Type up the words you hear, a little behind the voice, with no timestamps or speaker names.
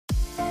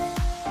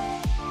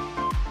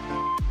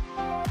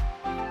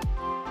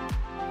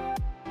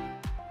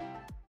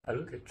I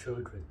look at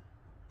children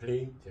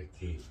playing their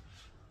game.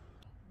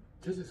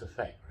 This is a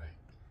fact, right?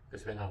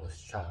 Because when I was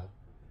a child,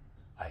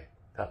 I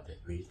felt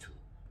that way too.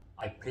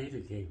 I play the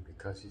game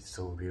because it's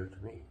so real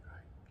to me,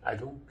 right? I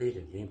don't play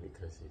the game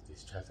because it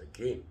is just a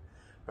game,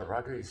 but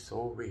rather it's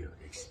so real,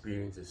 the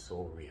experience is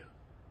so real.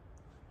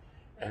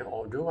 And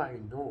although I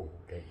know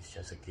that it's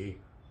just a game,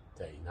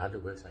 that in other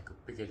words, I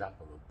could pick it up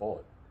from a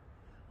board,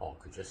 or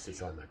could just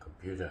switch on my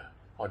computer,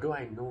 although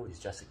I know it's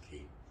just a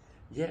game,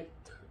 yet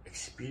the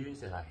experience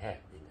that I have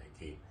in that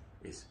game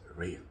is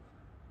real.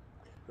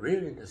 Real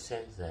in the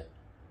sense that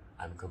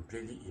I'm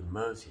completely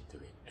immersed into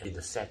it, in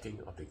the setting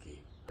of the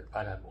game.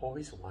 But I've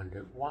always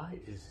wondered, why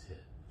is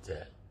it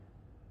that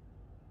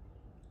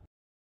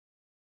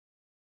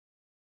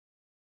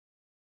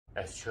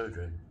as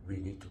children we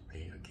need to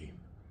play a game?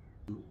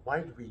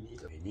 Why do we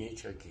need a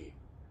miniature game?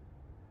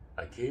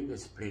 A game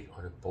that's played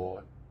on a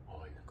board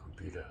or in a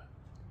computer?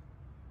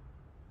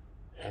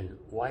 And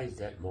why is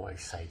that more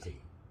exciting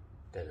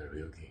than a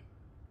real game?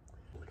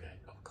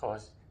 Of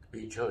course,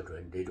 being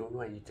children, they don't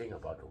know anything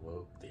about the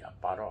world they are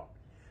part of.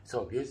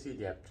 So obviously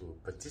they have to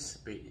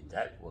participate in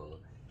that world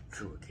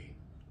through a game.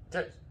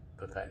 That's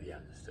perfectly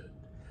understood.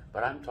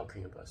 But I'm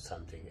talking about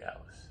something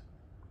else.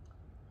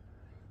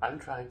 I'm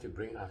trying to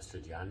bring us to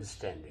the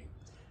understanding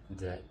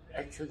that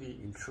actually,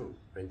 in truth,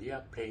 when they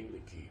are playing the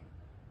game,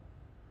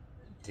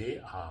 they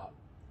are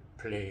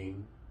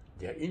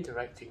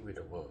interacting with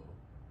the world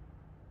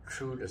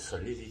through the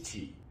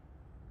solidity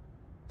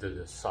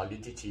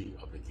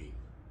of the game.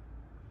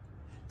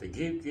 The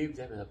game gave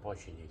them an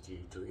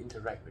opportunity to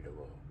interact with the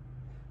world,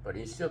 but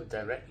instead of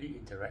directly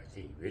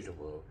interacting with the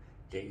world,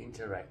 they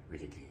interact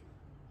with the game.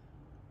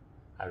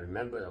 I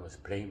remember I was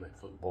playing my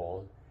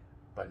football,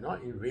 but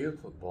not in real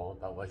football,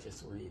 but was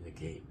just only in the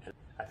game. And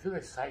I feel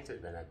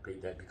excited when I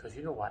played that because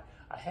you know what?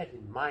 I had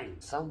in mind,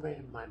 somewhere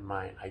in my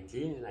mind, I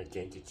gained an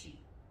identity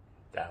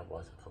that I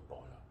was a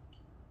footballer.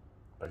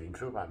 But in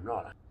truth, I'm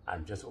not.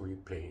 I'm just only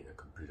playing a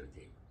computer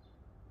game.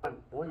 What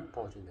more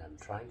important that I'm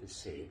trying to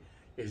say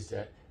is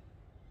that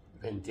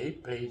when they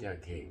play their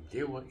game,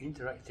 they were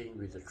interacting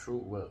with the true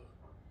world,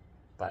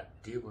 but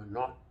they were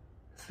not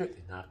fit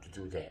enough to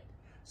do that.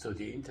 So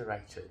they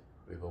interacted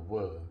with a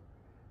world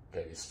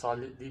that is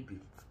solidly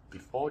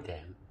before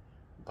them,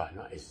 but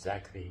not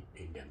exactly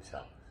in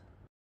themselves.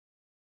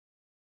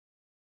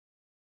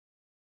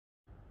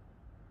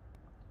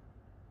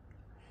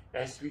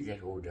 As we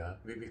get older,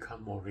 we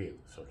become more real,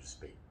 so to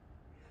speak.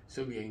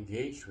 So we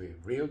engage with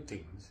real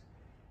things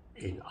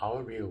in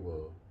our real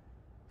world,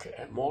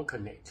 more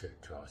connected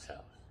to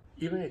ourselves.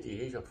 Even at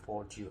the age of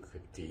 40 or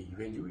 50,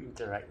 when you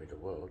interact with the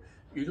world,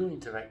 you don't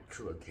interact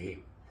through a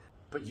game,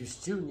 but you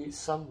still need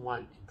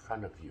someone in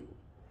front of you,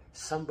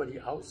 somebody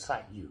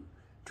outside you,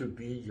 to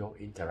be your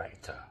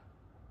interactor,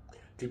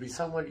 to be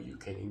somebody you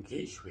can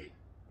engage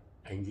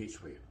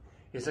with.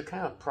 It's a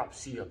kind of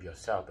proxy of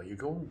yourself, but you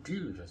don't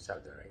deal with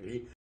yourself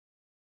directly.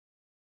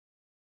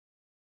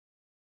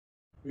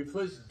 We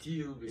first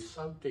deal with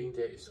something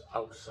that is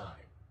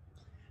outside.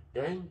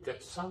 Then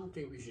that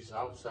something which is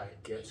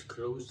outside gets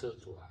closer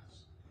to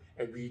us,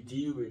 and we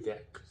deal with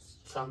that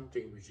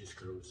something which is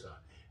closer.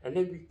 And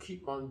then we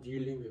keep on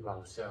dealing with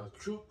ourselves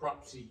through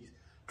proxies,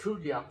 through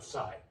the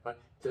outside, but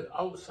the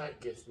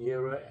outside gets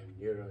nearer and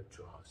nearer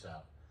to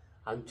ourselves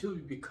until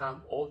we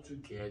become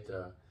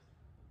altogether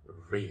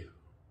real.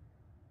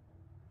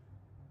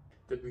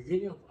 The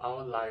beginning of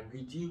our life,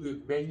 we deal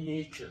with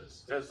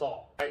miniatures, that's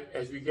all.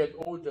 As we get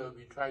older,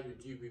 we try to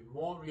deal with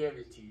more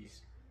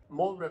realities,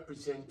 more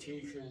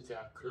representations that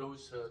are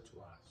closer to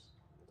us.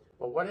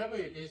 But whatever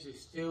it is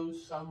still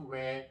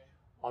somewhere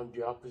on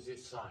the opposite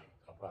side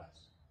of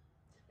us.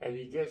 And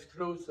it gets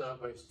closer,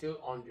 but it's still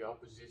on the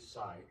opposite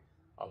side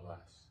of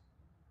us.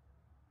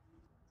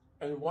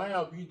 And why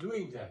are we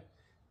doing that?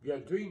 We are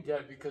doing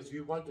that because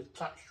we want to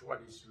touch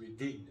what is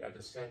within at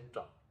the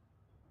center.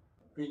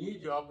 We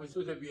need the opposite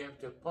so that we have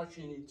the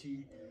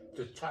opportunity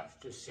to touch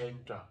the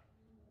center.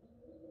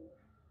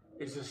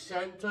 It's the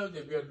center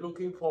that we are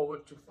looking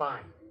forward to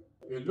find.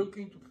 We are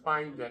looking to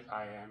find that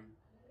I am,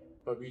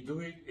 but we do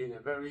it in a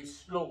very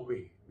slow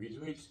way. We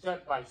do it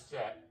step by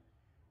step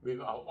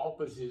with our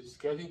opposites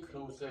getting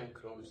closer and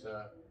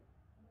closer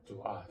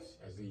to us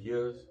as the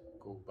years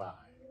go by.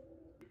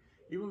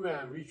 Even when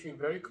I'm reaching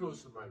very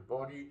close to my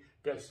body,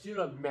 there's still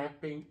a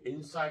mapping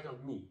inside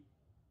of me.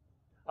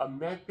 A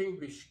mapping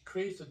which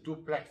creates a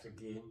duplex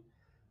again,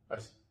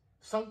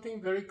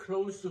 something very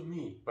close to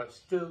me, but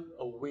still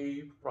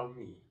away from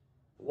me.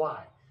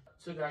 Why?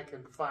 So that I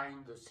can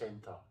find the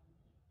center.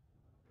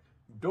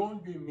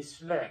 Don't be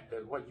misled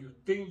that what you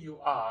think you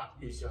are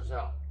is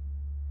yourself.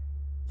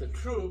 The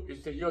truth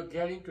is that you're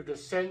getting to the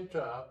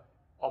center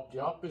of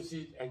the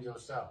opposite and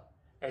yourself.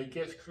 And it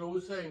gets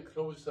closer and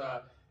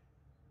closer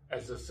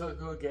as the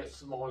circle gets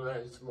smaller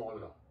and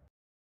smaller.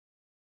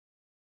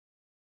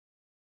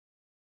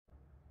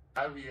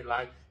 I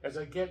realize as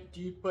I get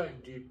deeper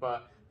and deeper,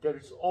 there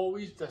is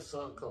always the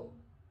circle.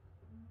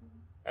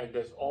 And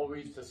there's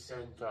always the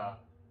center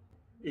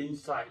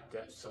inside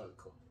that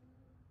circle.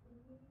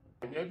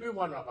 And every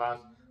one of us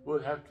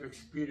will have to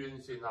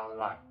experience in our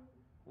life.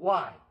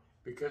 Why?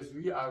 Because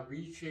we are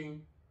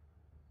reaching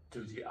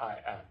to the I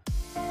am.